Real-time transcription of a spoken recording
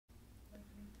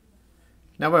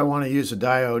Now I want to use a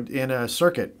diode in a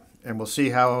circuit, and we'll see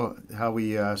how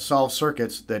we solve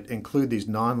circuits that include these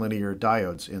nonlinear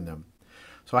diodes in them.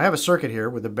 So I have a circuit here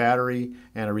with a battery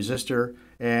and a resistor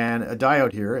and a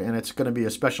diode here, and it's going to be a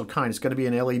special kind. It's going to be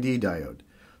an LED diode.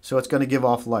 So it's going to give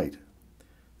off light.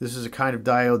 This is a kind of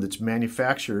diode that's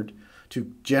manufactured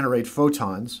to generate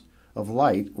photons of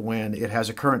light when it has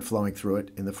a current flowing through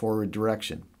it in the forward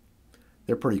direction.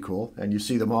 They're pretty cool, and you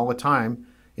see them all the time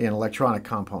in electronic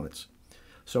components.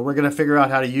 So we're going to figure out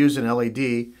how to use an LED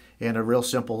in a real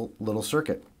simple little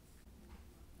circuit.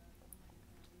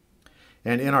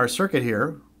 And in our circuit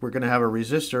here, we're going to have a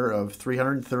resistor of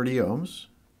 330 ohms,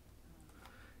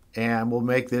 and we'll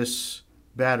make this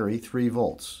battery 3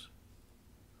 volts.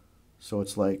 So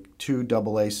it's like 2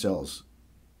 AA cells.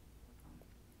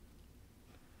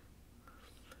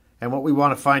 And what we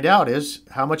want to find out is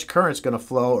how much current is going to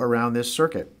flow around this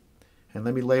circuit. And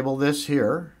let me label this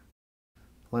here.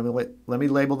 Let me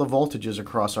label the voltages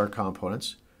across our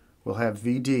components. We'll have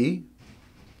VD,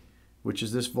 which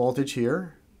is this voltage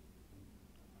here.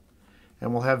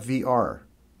 And we'll have VR,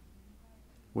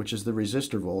 which is the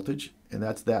resistor voltage, and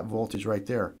that's that voltage right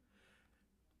there.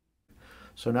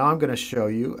 So now I'm going to show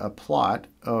you a plot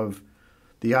of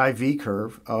the IV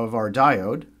curve of our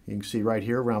diode. You can see right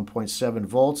here around 0.7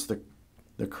 volts,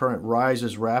 the current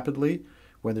rises rapidly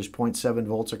when there's 0.7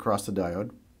 volts across the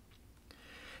diode.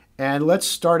 And let's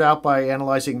start out by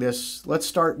analyzing this. Let's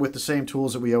start with the same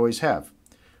tools that we always have,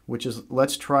 which is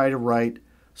let's try to write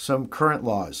some current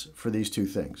laws for these two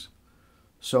things.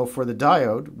 So for the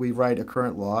diode, we write a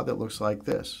current law that looks like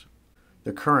this.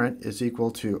 The current is equal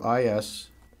to IS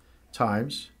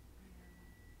times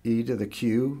e to the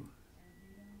q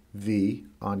v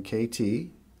on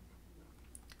kt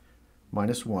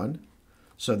minus 1.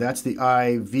 So that's the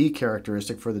IV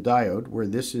characteristic for the diode, where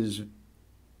this is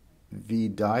V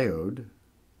diode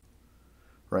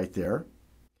right there.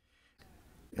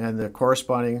 And the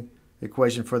corresponding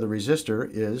equation for the resistor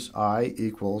is I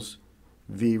equals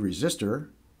V resistor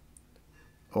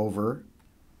over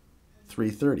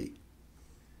 330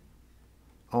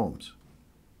 ohms.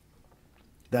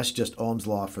 That's just Ohm's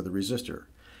law for the resistor.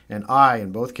 And I,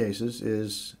 in both cases,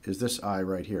 is this I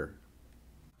right here.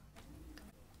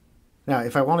 Now,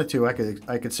 if I wanted to,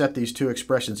 I could set these two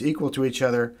expressions equal to each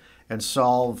other and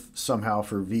solve somehow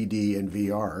for VD and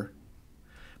VR.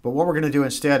 But what we're going to do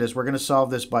instead is we're going to solve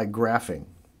this by graphing,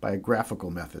 by a graphical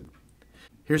method.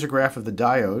 Here's a graph of the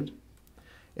diode,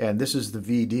 and this is the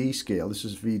VD scale. This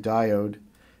is V diode,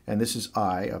 and this is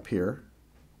I up here.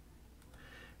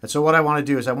 And so what I want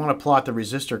to do is I want to plot the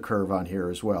resistor curve on here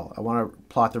as well. I want to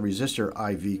plot the resistor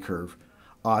IV curve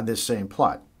on this same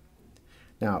plot.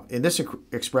 Now, in this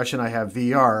expression, I have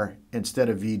VR instead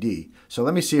of VD. So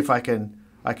let me see if I can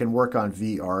work on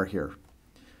VR here.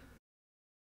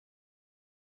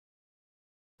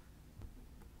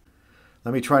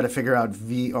 Let me try to figure out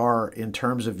VR in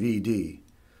terms of VD.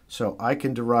 So I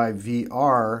can derive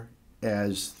VR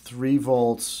as 3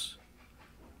 volts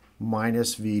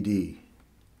minus VD.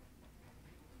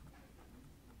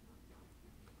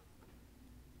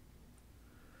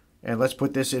 And let's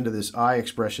put this into this I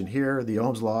expression here. The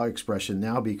Ohm's law expression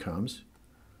now becomes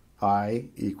I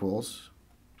equals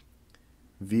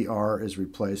VR is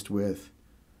replaced with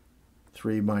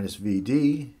 3 minus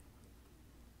VD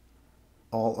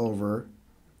all over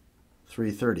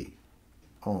 330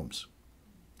 ohms.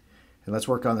 And let's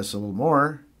work on this a little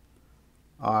more.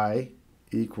 I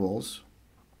equals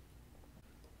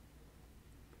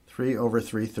 3 over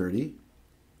 330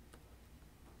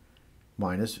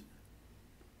 minus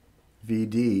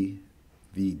VD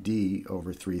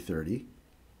over 330.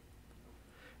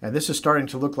 And this is starting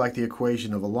to look like the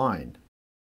equation of a line.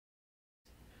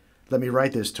 Let me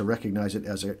write this to recognize it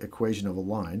as an equation of a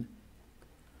line.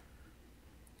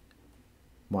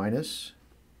 Minus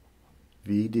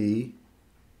VD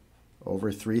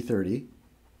over 330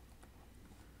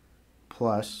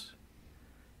 plus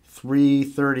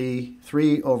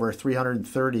 3 over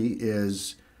 330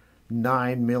 is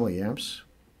 9 milliamps.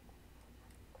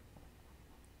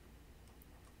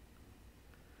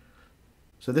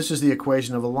 So this is the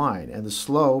equation of a line, and the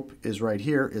slope is right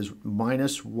here, is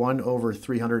minus 1 over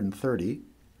 330,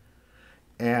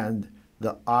 and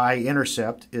the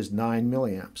I-intercept is 9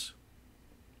 milliamps.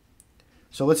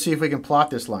 So let's see if we can plot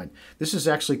this line. This is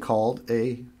actually called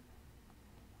a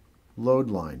load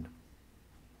line.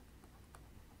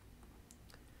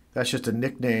 That's just a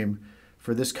nickname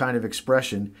for this kind of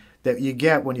expression that you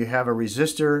get when you have a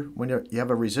resistor,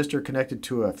 connected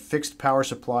to a fixed power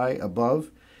supply above,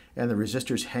 and the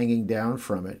resistor is hanging down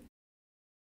from it.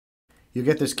 You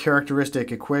get this characteristic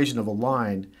equation of a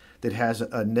line that has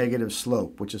a negative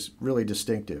slope, which is really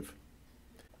distinctive.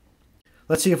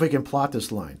 Let's see if we can plot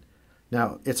this line.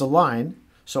 Now, it's a line,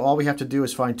 so all we have to do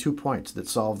is find 2 points that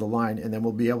solve the line, and then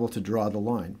we'll be able to draw the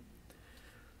line.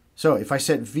 So if I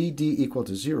set VD equal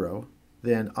to 0,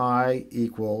 then I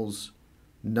equals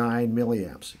 9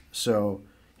 milliamps. So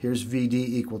here's VD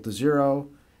equal to 0,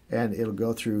 and it'll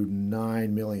go through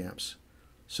 9 milliamps.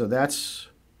 So that's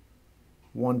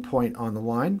 1 point on the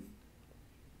line.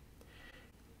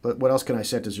 But what else can I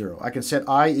set to 0? I can set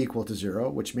I equal to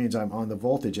 0, which means I'm on the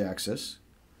voltage axis.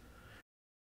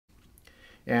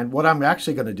 And what I'm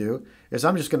actually going to do is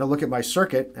I'm just going to look at my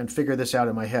circuit and figure this out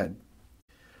in my head.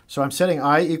 So I'm setting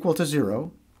I equal to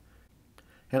 0,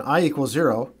 and I equals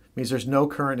 0 means there's no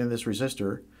current in this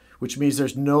resistor, which means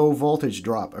there's no voltage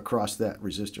drop across that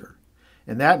resistor.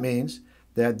 And that means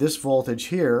that this voltage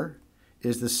here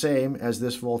is the same as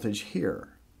this voltage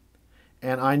here.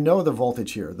 And I know the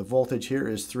voltage here. The voltage here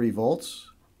is 3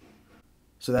 volts.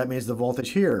 So that means the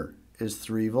voltage here is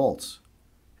 3 volts.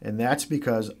 And that's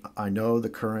because I know the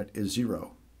current is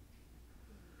 0.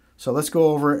 So let's go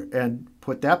over and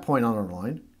put that point on our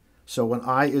line. So when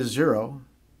I is 0,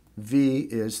 V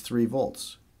is 3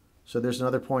 volts. So there's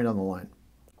another point on the line.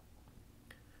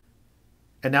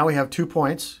 And now we have 2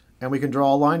 points, and we can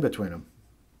draw a line between them,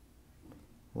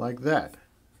 like that.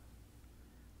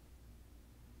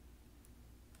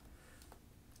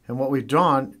 And what we've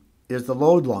drawn is the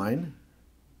load line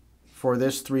for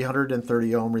this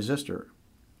 330 ohm resistor.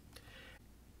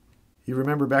 You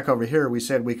remember back over here, we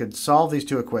said we could solve these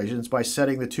two equations by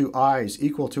setting the two I's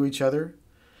equal to each other.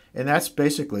 And that's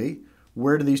basically,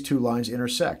 where do these two lines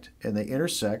intersect? And they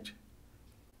intersect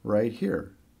right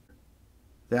here.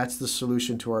 That's the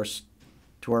solution to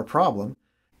our problem.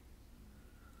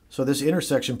 So this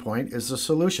intersection point is the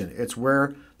solution. It's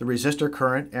where the resistor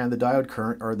current and the diode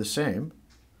current are the same.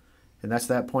 And that's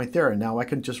that point there. And now I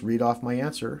can just read off my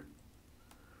answer.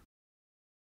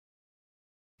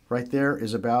 Right there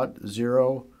is about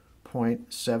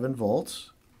 0.7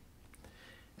 volts.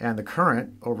 And the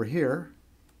current over here,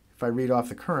 if I read off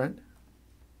the current,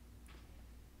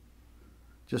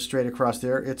 just straight across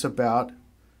there, it's about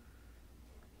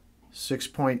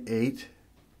 6.8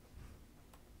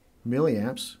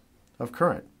 milliamps of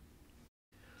current.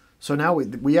 So now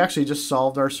we actually just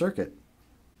solved our circuit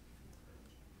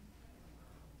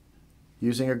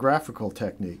using a graphical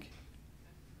technique.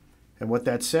 And what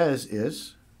that says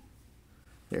is,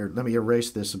 here, let me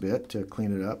erase this a bit to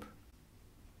clean it up.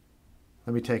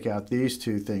 Let me take out these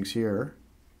two things here.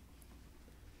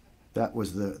 That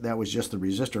was just the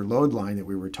resistor load line that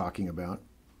we were talking about.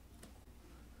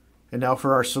 And now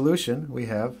for our solution, we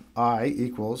have I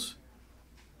equals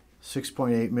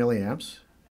 6.8 milliamps,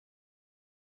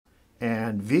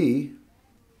 and V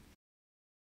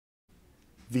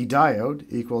diode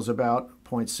equals about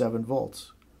 0.7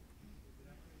 volts.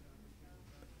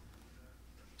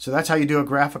 So that's how you do a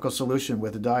graphical solution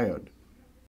with a diode.